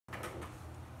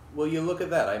Will you look at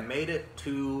that? I made it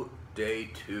to day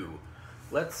 2.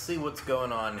 Let's see what's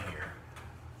going on here.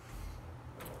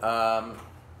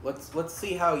 Let's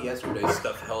see how yesterday's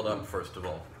stuff held up first of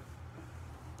all.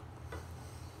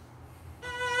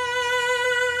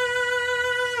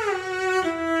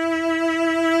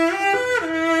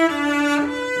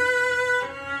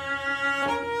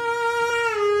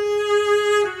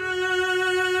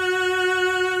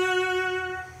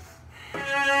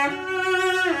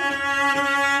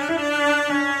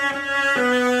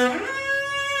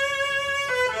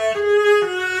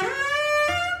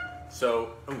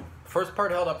 First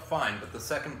part held up fine, but the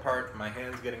second part, my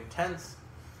hand's getting tense.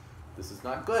 This is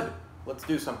not good. Let's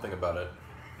do something about it.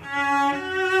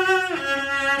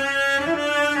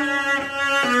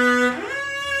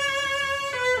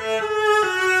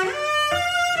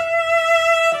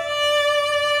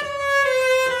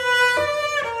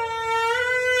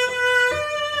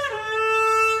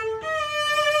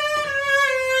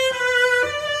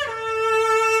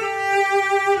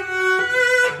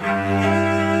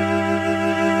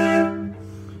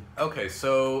 Okay,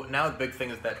 so now the big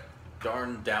thing is that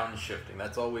darn downshifting.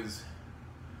 That's always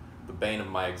the bane of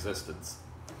my existence.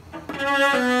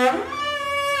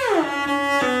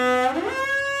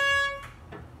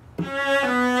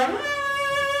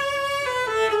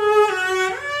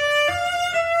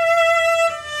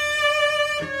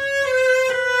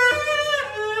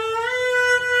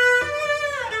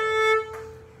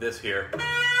 This here.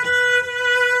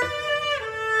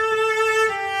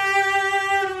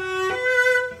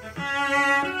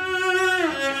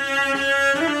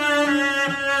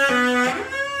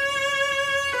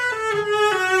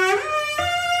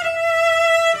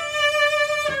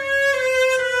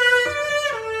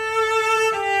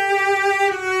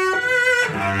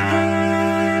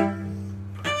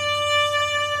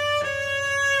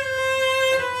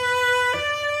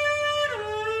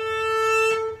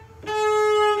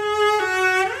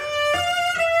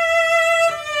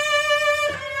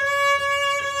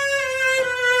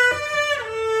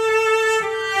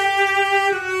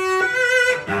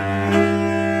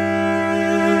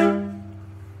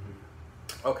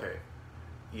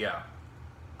 Yeah,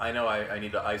 I know I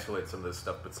need to isolate some of this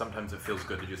stuff, but sometimes it feels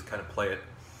good to just kind of play it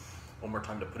one more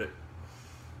time to put it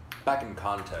back in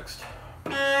context.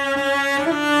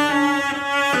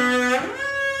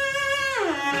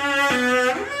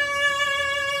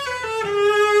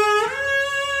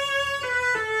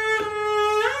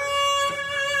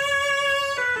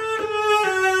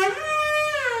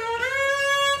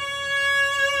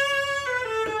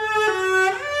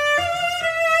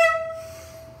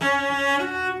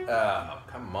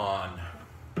 Come on.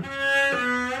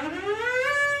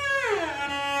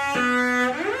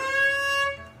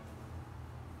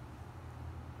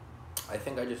 I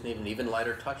think I just need an even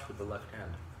lighter touch with the left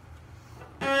hand.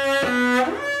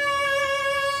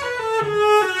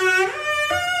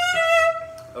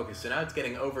 Okay, so now it's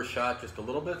getting overshot just a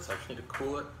little bit, so I just need to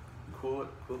cool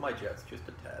my jets just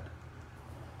a tad.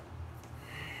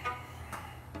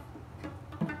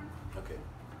 Okay.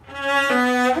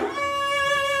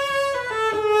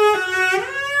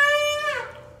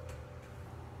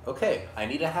 Okay, I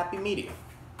need a happy medium.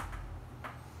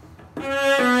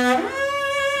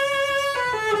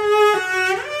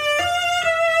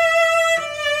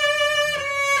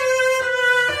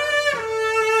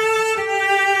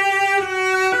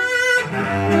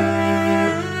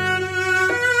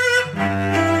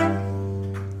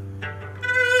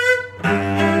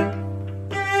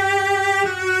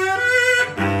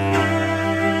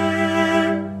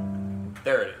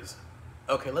 There it is.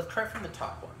 Okay, let's try from the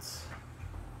top once.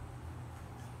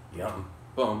 Yum,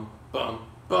 boom, boom,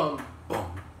 boom,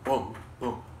 boom, boom,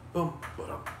 boom, boom,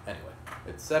 boom. Anyway,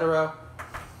 etc.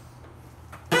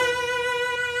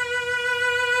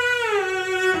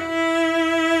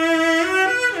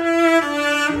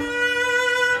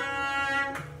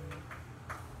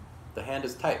 The hand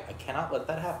is tight. I cannot let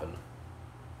that happen.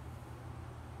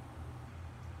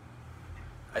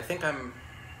 I think I'm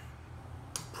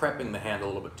prepping the hand a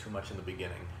little bit too much in the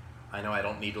beginning. I know I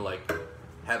don't need to like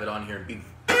have it on here and be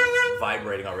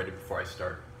vibrating already before I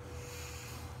start.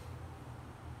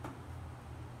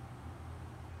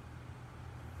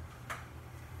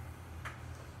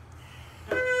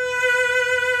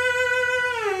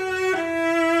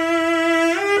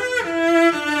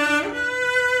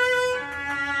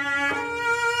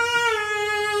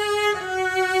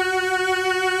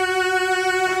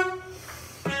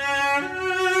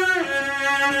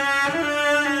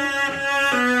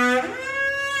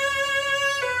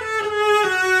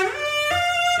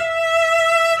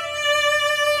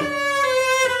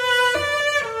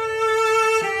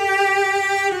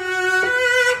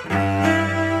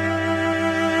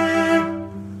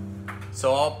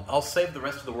 I'll save the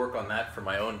rest of the work on that for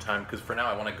my own time, because for now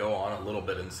I want to go on a little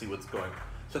bit and see what's going.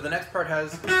 So the next part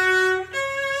has...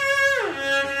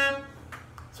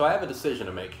 So I have a decision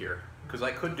to make here, because I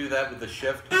could do that with the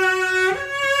shift.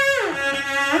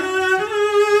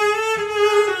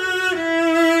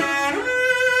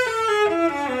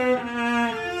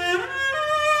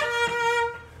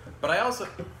 But I also...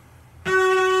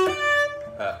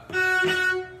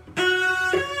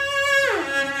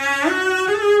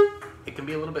 it can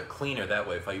be a little bit cleaner that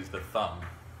way if I use the thumb.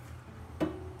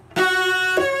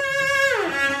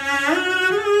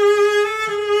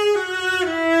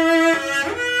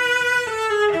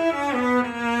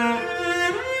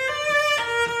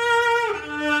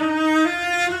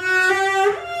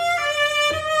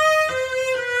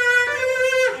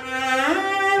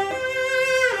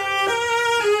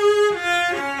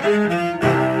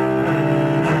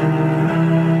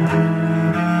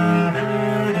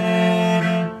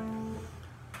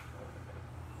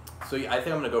 So yeah, I think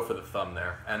I'm going to go for the thumb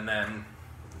there, and then...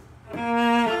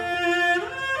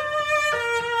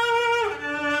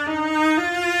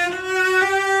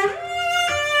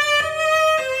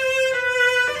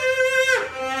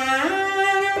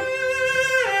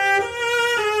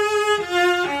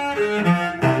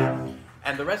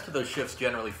 And the rest of those shifts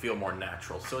generally feel more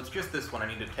natural, so it's just this one I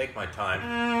need to take my time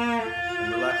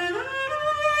and relax.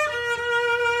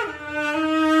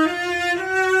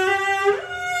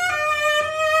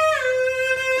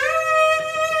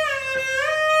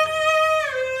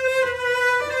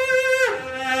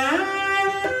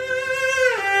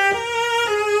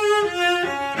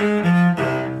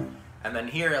 And then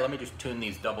here, let me just tune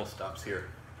these double stops here.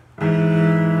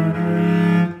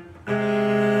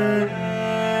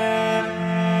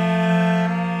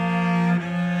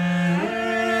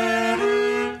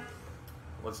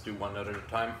 Let's do one note at a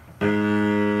time.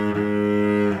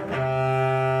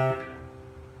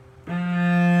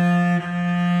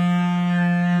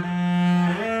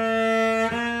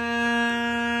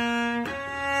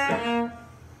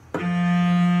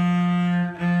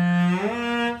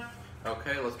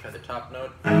 Okay, let's try the top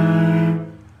note.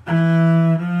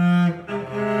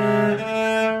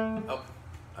 Oh,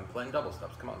 I'm playing double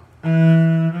stops, come on.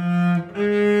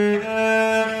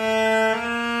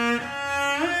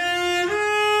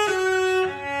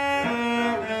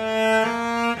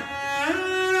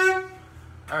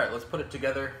 Alright, let's put it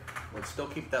together. Let's still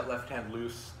keep that left hand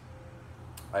loose.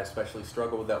 I especially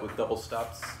struggle with that with double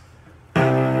stops.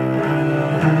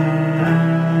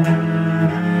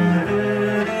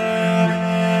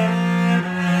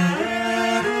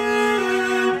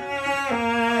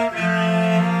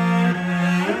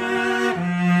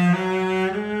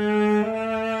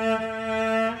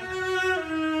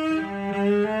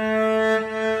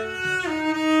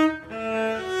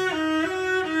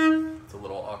 It's a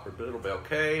little awkward, but it'll be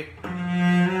okay.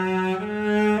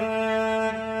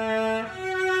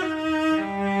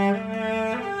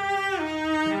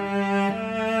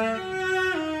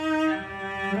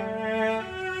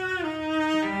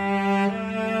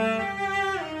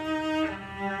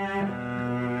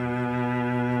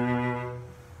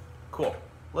 Cool.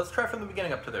 Let's try from the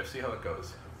beginning up to there, see how it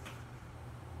goes.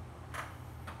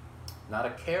 Not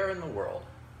a care in the world.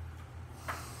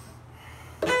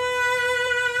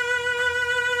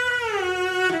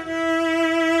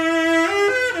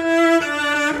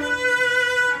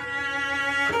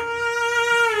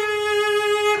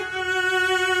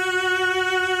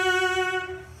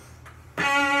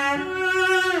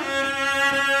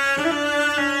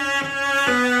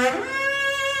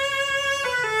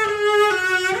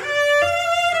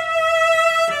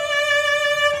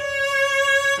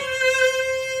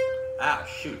 Ah,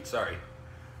 shoot, sorry.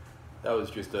 That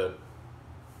was just a...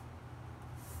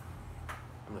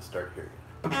 I'm going to start here.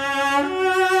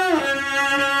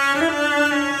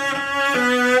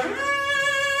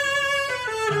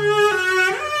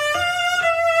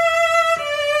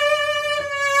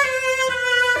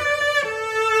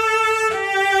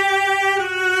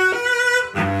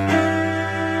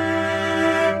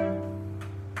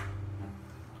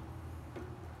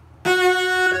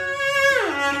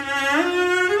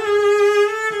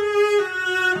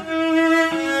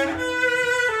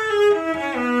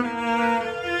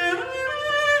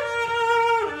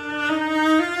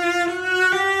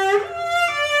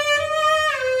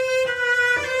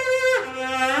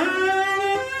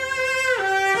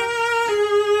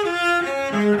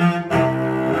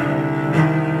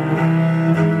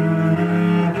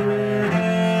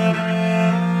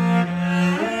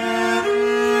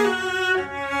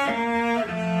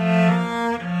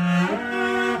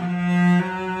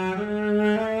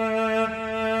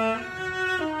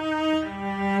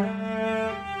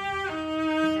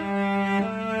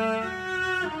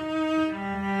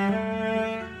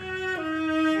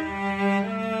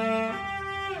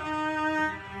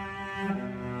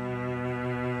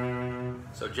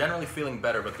 So generally feeling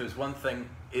better, but there's one thing,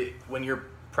 when you're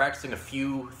practicing a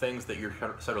few things that you're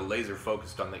sort of laser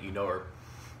focused on that you know are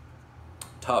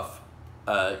tough,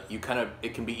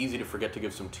 it can be easy to forget to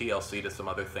give some TLC to some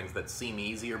other things that seem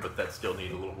easier, but that still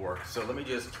need a little work. So let me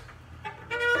just...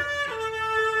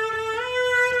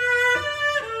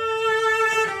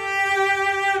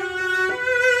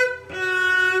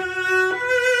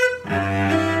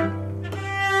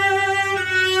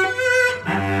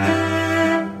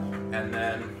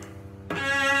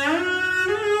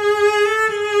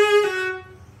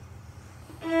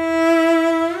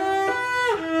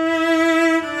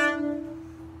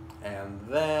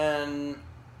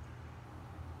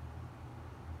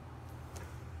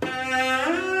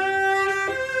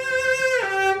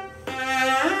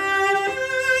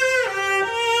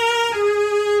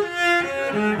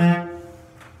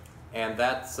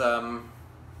 that's,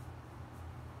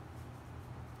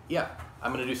 yeah,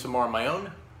 I'm going to do some more on my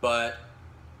own, but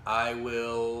I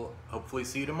will hopefully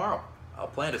see you tomorrow. I'll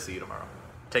plan to see you tomorrow.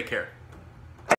 Take care.